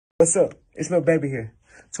What's up? It's Lil Baby here.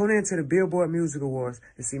 Tune in to the Billboard Music Awards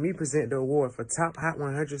and see me present the award for Top Hot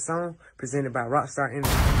 100 Song presented by Rockstar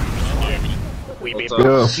Industries.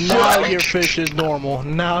 Now your fish is normal.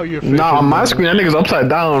 Now your fish Nah, on my screen, that nigga's upside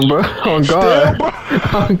down, bro. Oh, God.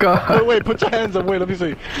 Oh, God. Wait, put your hands up. Wait, let me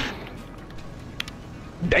see.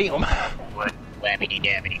 Damn. What? Wabbity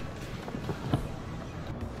dabbity.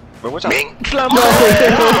 Bro, what's Mink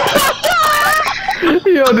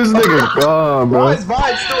Yo, this nigga gone, bro. Why is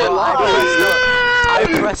Vibe still alive? I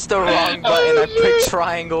pressed the wrong button. I picked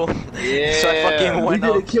triangle. Yeah. So I fucking went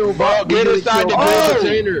up. Bro, get inside the green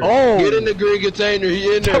container. Get in the green container.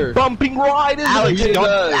 He in there. Bumping ride, Alex,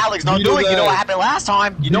 don't do it. You know what happened last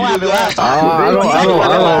time. You know what happened last time.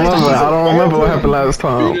 I don't remember what happened last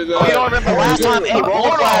time. You don't remember last time? Hey,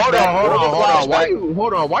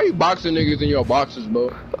 Hold on. Why you boxing niggas in your boxes,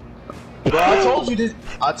 bro? Bro, I told you this.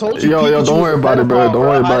 I told you. Yo, don't worry about it, bro. Don't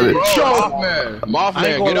worry about it.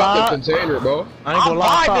 Mothman, get out the container, bro. I ain't gonna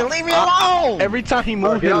lie. Leave me alone. Every time he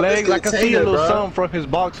moves his legs, I can see a little something from his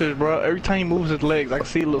boxers, bro. Every time he moves his legs, I can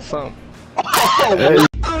see a little something. Hey.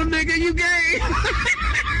 Oh, nigga, you gay.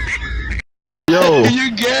 Yo.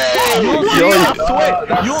 You gay.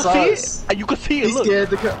 You see it? You can see it. He's Look. scared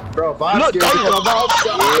to come. Bro, Vibe's scared to come out.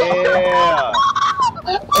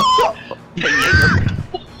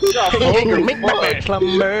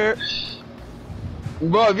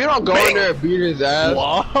 Bro, if you don't go in there and beat his ass.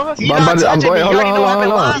 What? I'm going. Hold on.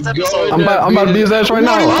 I'm about to beat his ass right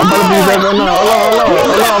now. I'm about to beat his ass right now. Hold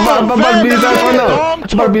on. I'm about to beat his ass right now. I'm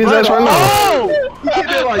about to beat his ass right now.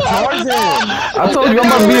 I told you I'm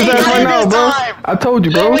about to beat his ass right now, bro. I told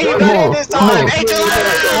you, bro.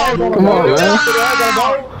 Come on,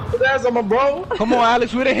 man. Come on,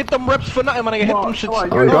 Alex. We didn't hit them reps for nothing, man. I hit them shits. Oh,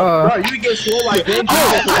 God. Bro, you get slow like that.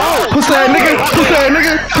 Push that nigga.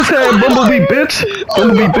 Push that bumblebee, bitch.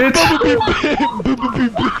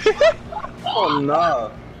 Oh, nah.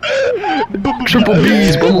 Triple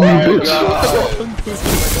B's, bumblebee, bitch.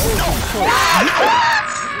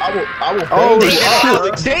 I will. Oh,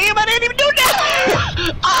 shit. Damn, I didn't even do that.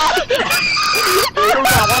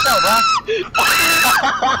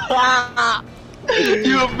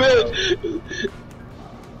 You a bitch.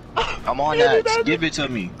 Come on, Alex. Give it to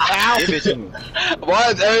me. Give it to me. Why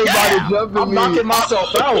is everybody jumping me? I'm knocking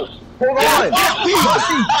myself out. Hold on.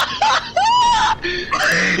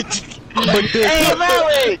 Hey,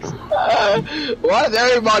 Alex. Why is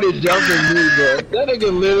everybody jumping me, bro? That nigga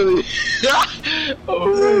literally. Oh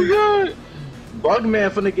my God. Bugman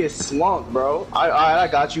finna get slumped, bro. I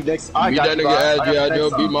got you next. I Beat got that you, nigga ass, bro. G.I. Joe.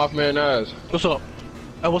 Beat Mothman ass. What's up?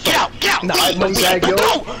 Hey, what's up? Get out. Nah, money bag, yo.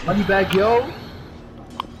 Money bag, yo.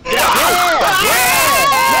 Yeah.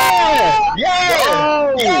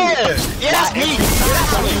 That's me.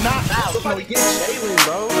 Somebody get Jalen,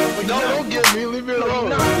 bro. No, don't get me. Leave me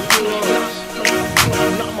alone.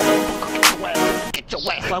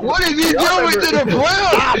 What is he doing to the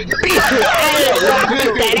ground?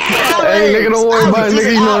 Hey, nigga, don't worry about it,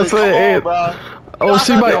 nigga. You know what I'm saying? Oh,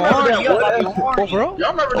 see my. Oh, bro?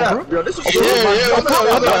 Y'all remember that? Bro, this was I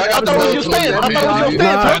thought it was your stance.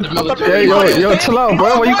 Hey, yo, chill out,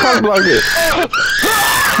 bro. Why you cock block it?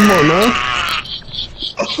 Come on, man.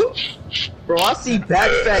 Bro, I see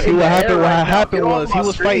back fat. See what happened was he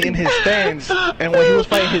was fighting his stance, and when he was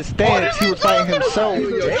fighting his stance, he was fighting himself. He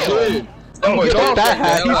said that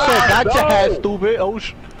hat. He said that your hat, stupid. Oh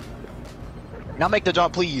sh. Now make the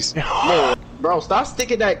jump, please. Bro, stop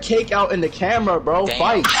sticking that cake out in the camera, bro. Damn.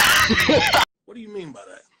 Fight. What do you mean by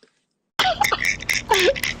that?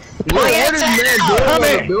 What is man doing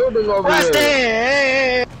in the building over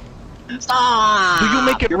there? Stop. Do you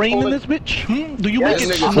make it rain in this bitch? Do you make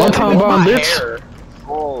it? One time bomb, bitch.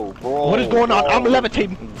 Bro. What is going on? I'm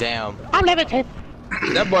levitating. Damn. I'm levitating.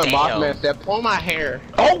 That boy Damn. Mothman said, pull my hair.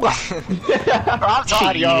 Oh God. I'm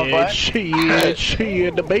tired of y'all, bro.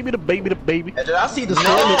 Shit. The baby. And then I see the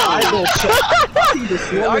swarming eyeball chuck. I see the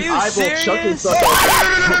swarming eyeball chucking something.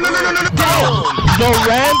 The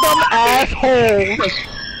random asshole.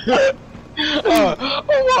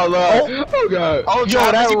 Oh my lord. Oh God. Oh, Yo,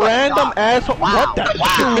 that random asshole. What the?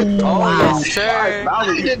 Oh, sir.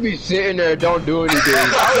 He just be sitting there and don't do anything.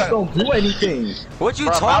 I don't do anything. What you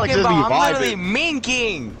Bro, talking Alex about? just be I'm literally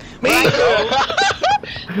minking.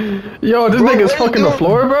 Yo, this nigga's fucking the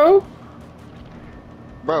floor, bro.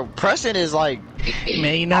 Bro, Preston is like.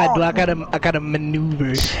 Man, you know how I do. I gotta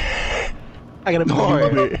maneuver. I gotta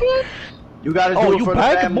maneuver. You gotta do Oh, it you for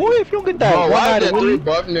back, the family. boy? If you don't get that, Bro, why one is there night 3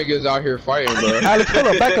 buff niggas out here fighting, bro? Alex, hold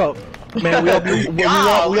up, back up. Man, we all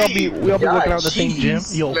be working out at the same gym.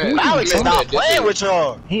 Yo, Man, Alex is not playing with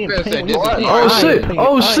y'all. he ain't Man playing said with this me. is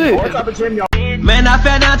Oh shit. What type of gym y'all? Man, I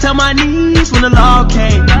fell down to my knees when the law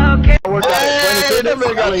came. That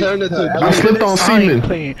man got turned into. I slipped on semen.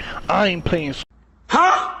 I ain't playing.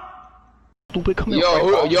 Huh? Stupid, come here.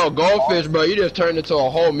 Yo, goldfish, bro. You just turned into a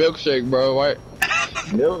whole milkshake, bro. Right?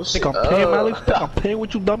 Think I'm playing, Malik? Think I'm playing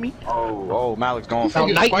with you, dummy? Oh, Malik's going for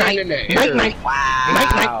Night.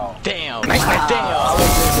 Wow. Damn. Look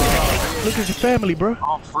at your family, bro.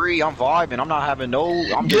 I'm free. I'm vibing. I'm not having no.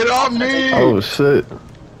 Get off me! Oh shit.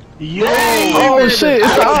 Yo. Oh shit,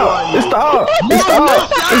 it's the op! It's the op! It's the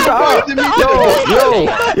op! It's the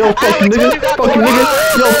op! Yo, fuck you nigga! Fuck you nigga!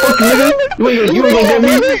 Yo, fuck you nigga! You ain't gonna get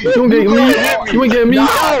me! You ain't get me!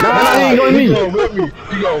 Nah, you ain't going me! You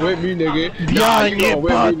going with me, nigga? Nah, you going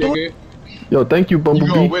with me, nigga? Yo, thank you, Bumblebee.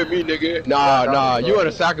 You going with me, nigga? Nah, you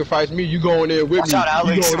wanna sacrifice me? You going there with me? Watch out,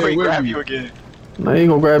 Alex. You going there grab with you me? again. Nah, you ain't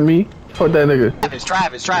gonna grab me. Fuck that nigga. It's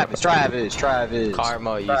Travis.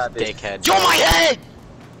 Karma, you dickhead. You're my head!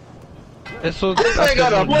 This man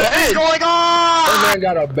got a What is bench. going on? That man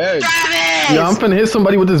got a bench. Travis! Yeah, I'm finna hit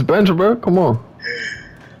somebody with this bench, bro. Come on.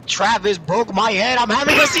 Travis broke my head. I'm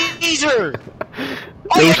having a seizure.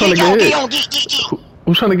 They was trying to get hit.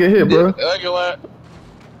 Who's trying to get hit, bro?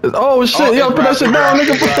 Oh shit, yo, put that shit down,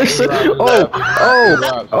 nigga. Put that shit.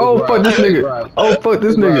 Oh, fuck this nigga. Oh, fuck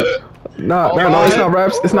this nigga. Nah, it's not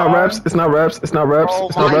raps. It's not raps. It's not raps. It's not raps.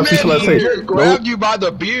 It's not raps. You should let say. Grabbed you by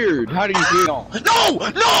the beard. How do you feel? No!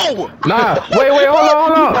 Nah, wait,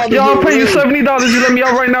 hold on. Yo, I'll pay you $70. You let me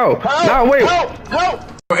out right now. Nah, wait.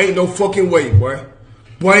 Boy, ain't no fucking way, boy.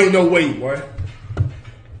 Boy, ain't no way, boy.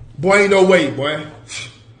 Boy, ain't no way, boy.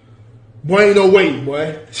 Boy, ain't no way,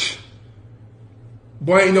 boy.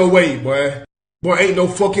 Boy, ain't no way, boy. Boy, ain't no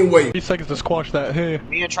fucking way. 3 seconds to squash that here.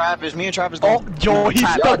 Me and Travis Oh, yo, he's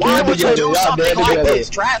stuck. Why would you do something like this,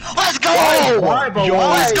 Travis? Let's go!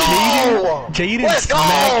 Let's go! Jaden Let's go!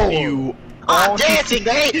 smacked you. I'm dancing,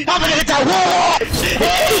 baby! I'm gonna get that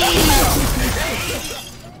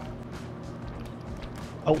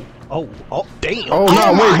wall! Oh, damn. Oh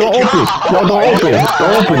no, wait, don't open. Yo, don't open.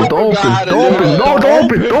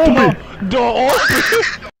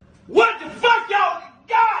 What the fuck, y'all?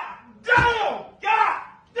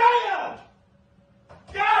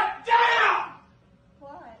 God damn!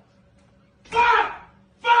 What? Fuck!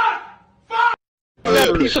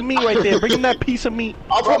 That piece of meat right there. Bring him that piece of meat.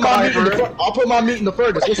 I'll put my meat in the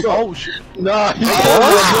furnace. Let's go. Oh shit. Nah,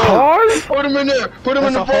 put him in there. Put him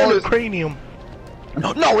in the That's a hard furnace. cranium.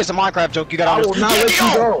 No, it's a Minecraft joke. You gotta will not let you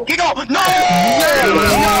go. Get go! No!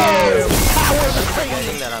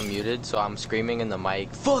 Forgetting that I'm muted, so I'm screaming in the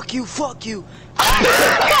mic. Fuck you!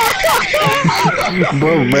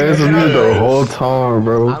 Bro, man's with me the whole time,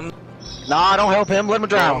 bro. Nah, don't help him. Let him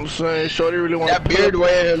drown. I'm saying, Shorty really want That beard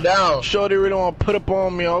weighing him down. Shorty really want to put up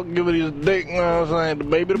on me. I'll give it his dick. You know what I'm saying? The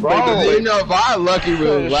baby. Bro, you know, if I lucky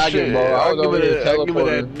was lagging, bro, I was over here teleporting. Give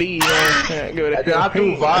it that D. Give it that. I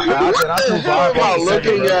threw vibe.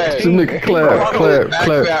 Looking at She make it clap.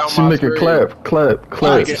 She make it clap.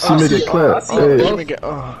 She make it clap. Hey.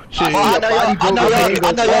 Oh, shit. I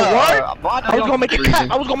was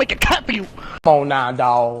gonna make a cat for you. Come on now,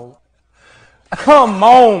 dog. Come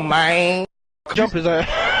on, man. Jump his ass.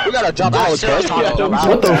 We gotta jump out. What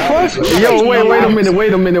the fuck? Yo, wait a minute. Nah,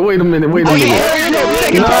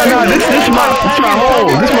 this my home.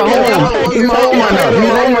 This my home right now,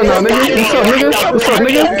 nigga. What's up,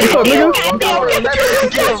 nigga?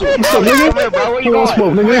 You want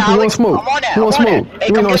smoke, nigga? You want smoke?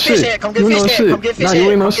 You ain't on shit. Nah,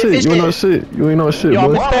 you ain't on shit, Yo,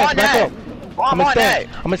 boy. I'm a stand.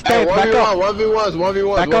 Back up.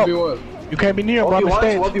 1v1. You can't be near, bro. I'm a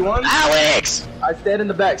stand. 1v1. Alex! I stand in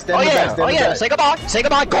the back. Oh yeah. Say goodbye.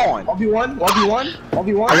 Gone.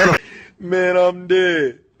 1v1. Man, I'm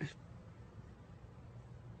dead.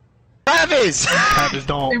 Travis! Travis,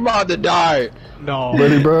 don't. He about to die. No.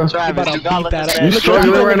 Buddy, bro. Travis, do not let this You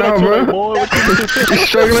struggling right now, bro? You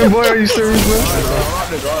struggling, boy? Are you serious, bro?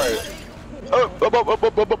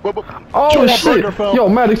 Oh shit! Yo,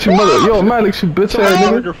 Maddox, you mother. Yo, Maddox, you bitch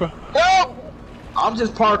ass nigga. I'm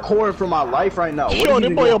just parkouring for my life right now. Yo,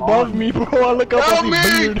 that boy above me, bro. I look up, I see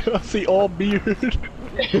beard. I see all beard.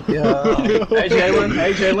 Yeah. Hey, Jalen.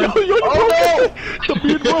 Yo, the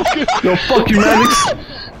beard broken. Yo, fuck you, Maddox.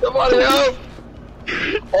 Somebody help!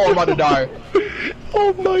 Oh, I'm about to die.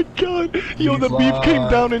 Oh my god. Yo, the beef came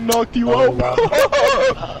down and knocked you out.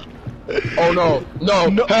 Oh no.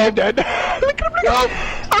 Help, Dad. Look at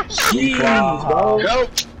him. Help!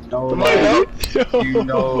 Somebody help. You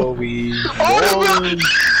know we.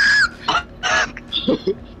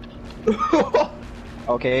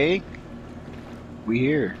 Okay. We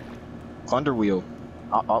here. Thunder wheel.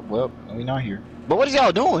 Well, we not here. But what is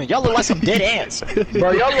y'all doing? Y'all look like some dead ants.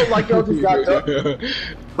 Bro, y'all look like y'all just got. Bro,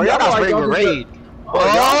 y'all got sprayed with raid.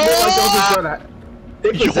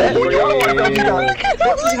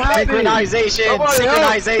 Synchronization.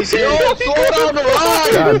 Synchronization. Yo, slow down the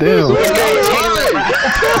ride. Goddamn.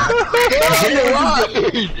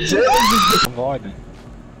 I'm vibing.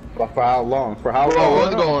 For how long? For how Bro, long?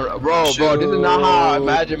 what's going? Bro, this is not how I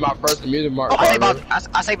imagine my first amusement park.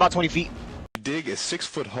 I say about 20 feet. Dig a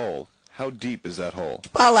 6-foot hole. How deep is that hole?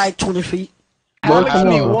 I like 20 feet. Alex come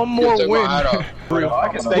need on. one more win. What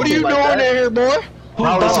are you doing in here, boy?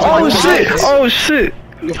 Oh shit! Oh shit!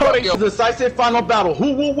 The decisive final battle.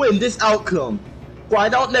 Who will win this outcome?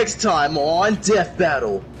 Find out next time on Death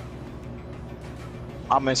Battle.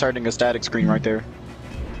 I'm inserting a static screen right there.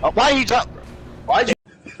 Why you drop? Why'd you?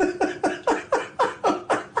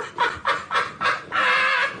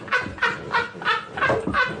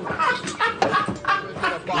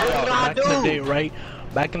 Back in the day, right?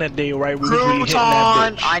 Back in the day, right? We was really hitting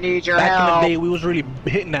that bitch. I need your Back help. in the day, we was really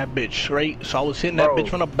hitting that bitch, right? So I was hitting that bitch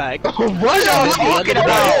from the back. What y'all talking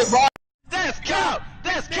about? That's cap!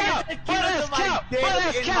 That's cap! That's cap!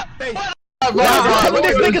 That's cap! I'm telling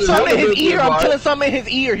this nigga something in his ear. I'm telling something in his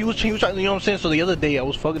ear. He was trying, you know what I'm saying? So the other day, I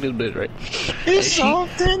was fucking this bitch, right? It's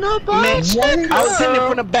something about Man, I was hitting it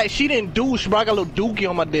from the back. She didn't douche, bro. I got a little dookie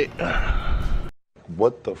on my dick.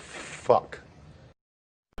 What the fuck?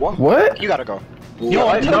 What? You gotta go. Yo,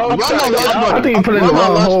 I'm telling I think you put it in the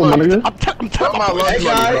wrong hole, my nigga. I'm telling my lunch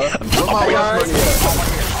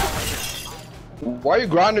money, Why you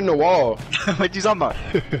grinding the wall? What you talking about?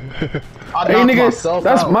 Hey nigga,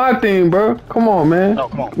 that's my thing, bro. Come on, man. No,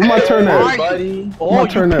 come on. Where my turn at? Buddy. Oh, you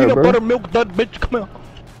turn that, peanut bro. buttermilk nut bitch. Come here.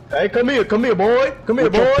 Hey, come here, boy. Come here,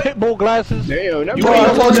 With your boy. pit bull glasses. Damn, that You Bro, I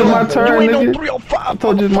ain't told you my You turn, ain't no nigga. 305. I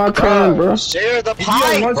told you it's my turn, bro. Share the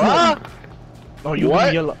pie, bruh. Oh, you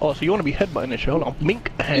What? yellow. Oh, so you wanna be headbutting this shit? Hold on.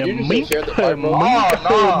 Mink. You just Mink. share the pie, bro. Yeah,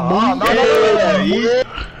 you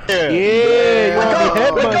wanna be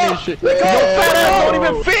headbutting this shit. Your fat ass don't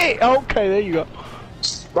even fit. Okay, there you go.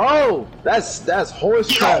 Bro, that's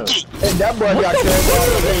horse crap. And that boy got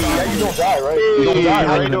killed. You don't die, right? You don't die,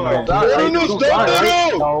 right? You don't die, right? You don't die,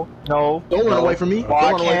 right? No. Don't run away from me.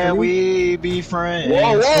 Why can't we be friends?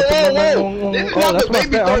 Whoa. This is not that's the my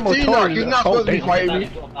baby fat. I'm 13 arc. You're not supposed to be fighting me.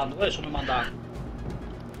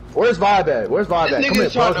 Where's Vibe at? Where's Vibe This at? Come here,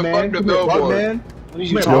 nigga's trying Bug to Man. fuck the Come here, Bug billboard. Man.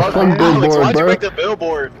 Yo, fuck Billboard, Why'd you bro. make the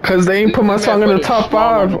billboard? Cause they ain't put my song in the top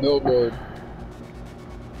 5. Billboard.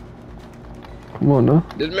 Come on, now.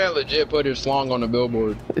 This man legit put his song on the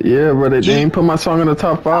billboard. Yeah, bro. They ain't put my song in the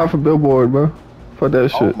top 5 for Billboard, bro. Fuck that Oh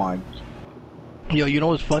shit. my. Yo, you know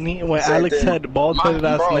what's funny? When Alex said bald-headed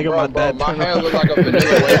ass nigga, my dad my turned hair around. look like a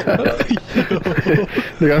vanilla wafer, bro.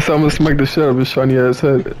 Nigga, I said I'm gonna smack the shit out of his shiny ass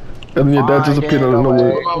head. And then your dad just appeared out of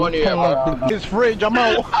nowhere. Where my money at, bro? His fridge, I'm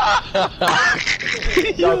out.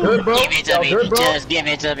 Y'all good, bro? Give it to Y'all me. good, bro? Just give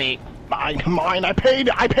it to me. Mine. I paid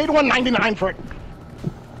 $1.99 for it.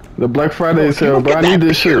 The Black Friday sale, bro. I need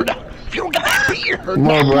this shit. If you don't get that beer, Come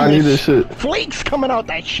on, bro. I need this shit. flakes coming out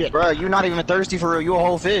that shit. Bruh, you're not even thirsty for real. You a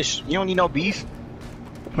whole fish. You don't need no beef.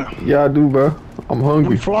 Yeah, I do, bro. I'm We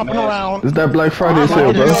hungry. flopping around. It's that Black Friday sale,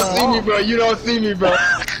 You bro. don't see me, bro. You don't see me, bro.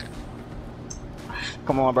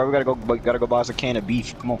 Come on, bro. We gotta go buy us a can of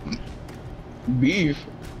beef. Come on. Beef?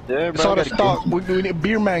 Yeah, It's bro. all the stock. We need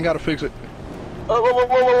beer man gotta fix it.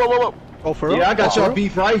 Whoa. Oh, for real? Yeah, I got Oh, your for real?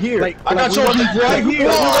 beef right here. Like, I got we your wasn't- beef right like, here.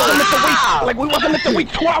 Like we wasn't at the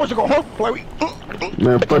week 2 hours ago, huh? Like we.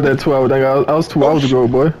 Man, fuck that 2 hours. That was 2 hours ago,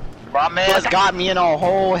 boy. My man's got me in a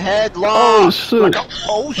whole headlock. Oh, shit.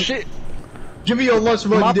 Oh shit. Give me your lunch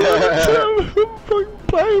money, My dude.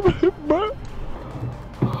 bro.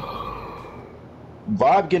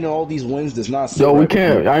 Vibe getting all these wins does not. Yo, we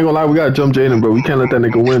can't. I ain't gonna lie. We gotta jump Jaden, bro. We can't let that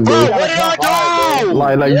nigga win, bro. Where did I go?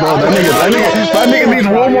 Like, bro, that nigga needs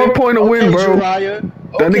one more point to win, bro.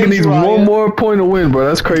 That nigga needs one more point to win, bro.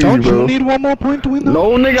 That's crazy, Don't bro. you need one more point to win though?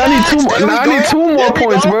 No, nigga, I need 2 more. Nah, I need 2 more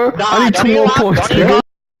points, bro. I need 2 more points, nigga.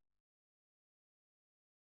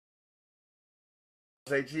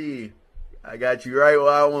 Say cheese. I got you right where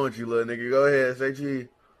I want you, little nigga. Go ahead, say cheese.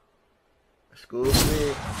 School me.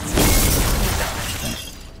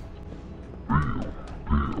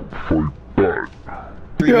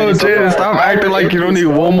 Yo, Jaden, stop acting like you don't need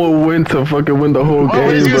one more win to fucking win the whole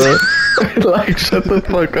game, bro. Like, shut the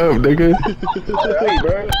fuck up, nigga.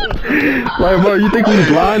 Like, bro, you think we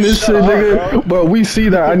blind this shit, nigga? Bro, we see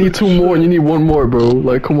that. I need 2 more and you need 1 more, bro.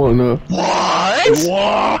 Like, come on now. What?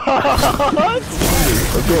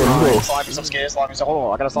 Let's go. Slide me some scares, slide me some. Hold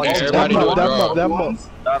on, I gotta slide you some. Everybody do it, bro. That month.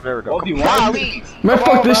 There we go. Golly. Man,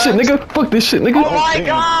 fuck this shit, nigga. Fuck this shit, nigga. Oh my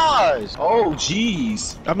gosh! Oh,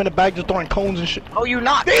 jeez. I'm in the bag just throwing cones and shit. Oh, you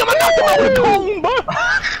not? Damn, I got the cone, bro.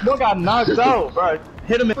 Boy got knocked out, bro.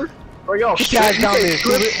 Hit him. Bro, yo, Get your ass down there. He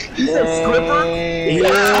said Squipper?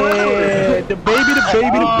 Yeah, the baby.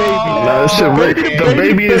 Nah, that shit rigged. The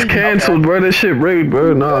baby is canceled, bro. That shit rigged,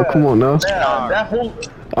 bro. Nah, come on now. That whole...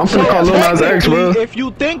 I'm finna call Lil Nas X, bro. If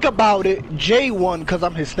you think about it, Jay won because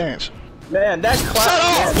I'm his stance. Man, that's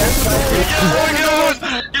classic.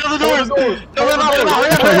 I'm trying to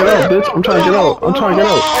get out, bitch. I'm trying to get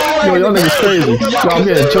out. Yo, y'all niggas crazy. Y'all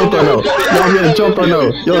getting jumped right now.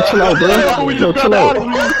 Yo, chill out, bro. Yo, chill out.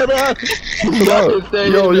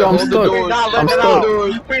 Yo, I'm stuck.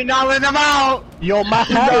 We not letting them out. Yo, my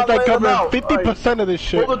hat is like covering 50% of this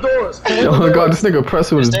shit. Hold the doors. Yo, my God, this nigga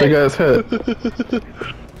pressing with his big ass head.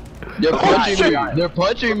 They're punching me. They're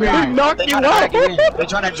punching me. They knocked you out. They're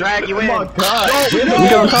trying to drag you in. Oh my God. Let me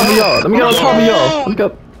get on top of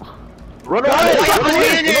y'all. Run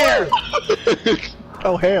away. in here.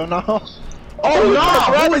 Oh, hell no. Oh no,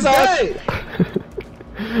 who is that?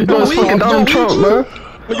 Yo, it's fucking Donald Trump, bro.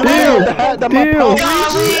 Damn.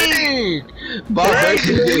 Bob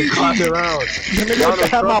Baker getting caught around. Donald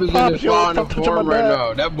Trump is in his final form right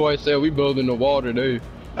now. That boy said we building the wall today.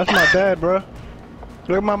 That's my dad, bro.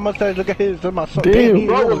 Look at my mustache, look at his, that's my son. Damn.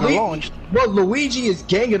 Bro, Luigi is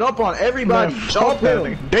ganging up on everybody. Jump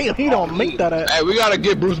him. Damn, he don't make that ass. Hey, we gotta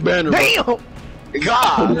get Bruce Banner. Damn! God.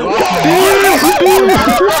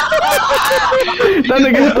 That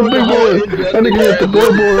nigga hit the big boy. That nigga hit the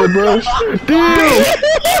billboard, bro. Damn!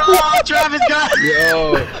 Oh, Travis got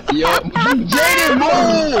Yo. Jaden,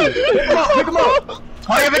 move! Pick him up.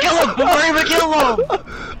 Hurry up and kill him!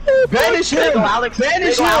 Banish him. Alex.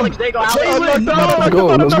 Banish him. Alex. There you go, Alex. Jalen, no.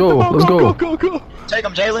 Let's go. Take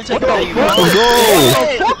him, Jalen. Take him. There you go. Let's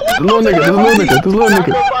go. This little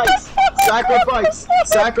nigga.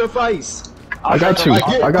 Sacrifice. I got you.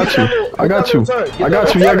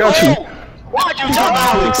 Why'd you jump,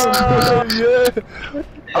 Alex?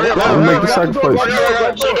 I'm gonna make the sacrifice. Like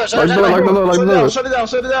that. Shut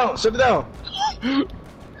it down.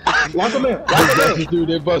 Lock him in.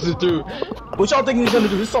 They busted through. What y'all think he's gonna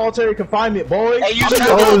do? This solitary confinement, boy. Hey, you shit.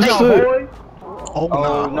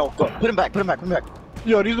 Oh, no. Put him back.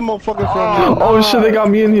 Yo, these are motherfuckers from... Oh shit, they got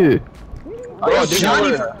me in here. Bro,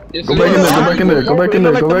 Go back in there.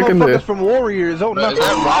 Motherfuckers from Warriors. Oh, no.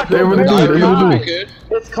 They really do.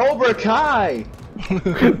 It's Cobra Kai.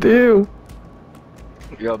 Damn.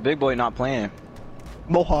 Yo, big boy not playing.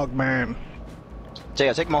 Mohawk man.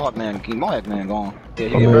 Take Mohawk man. Keep Mohawk man going. He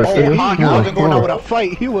wasn't going out with a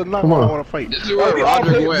fight. He was not going out with a fight. This is where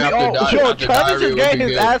Roger went after Yo, Travis is getting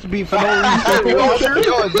his ass beat for no reason.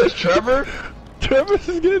 Yo, is this Trevor? Travis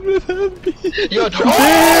is getting his ass beat. Yo, Trevor.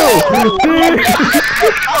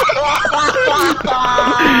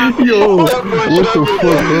 Yo, what the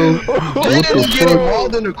fuck, bro? They didn't get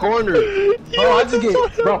involved in the corner.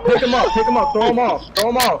 Bro, pick him up, throw him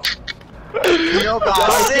off. Yo,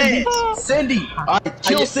 Cindy. Alright,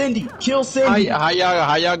 kill Cindy. How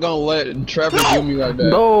y'all gonna let Trevor do me like that?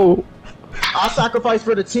 No. I'll sacrifice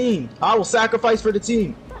for the team. I will sacrifice for the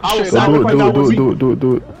team. Do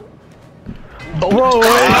it. Bro,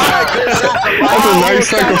 that's a nice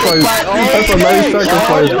sacrifice.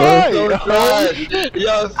 Bro.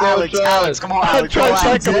 Yo, Alex, come on, Alex.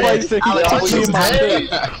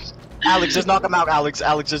 Alex, just knock him out, Alex,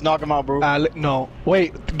 just knock him out, bro. No,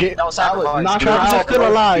 wait, Don't sacrifice. Travis is still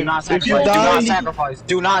alive. If you die,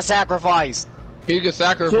 do not sacrifice. He can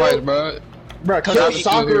sacrifice, bro. Bro, kill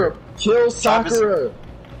Sakura.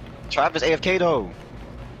 Travis AFK though.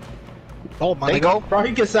 Oh my There you go. Bro,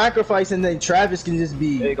 he can sacrifice and then Travis can just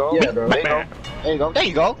be. There you go. Yeah, bro. There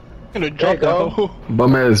you go. in a drunk though.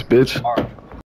 Bum ass bitch.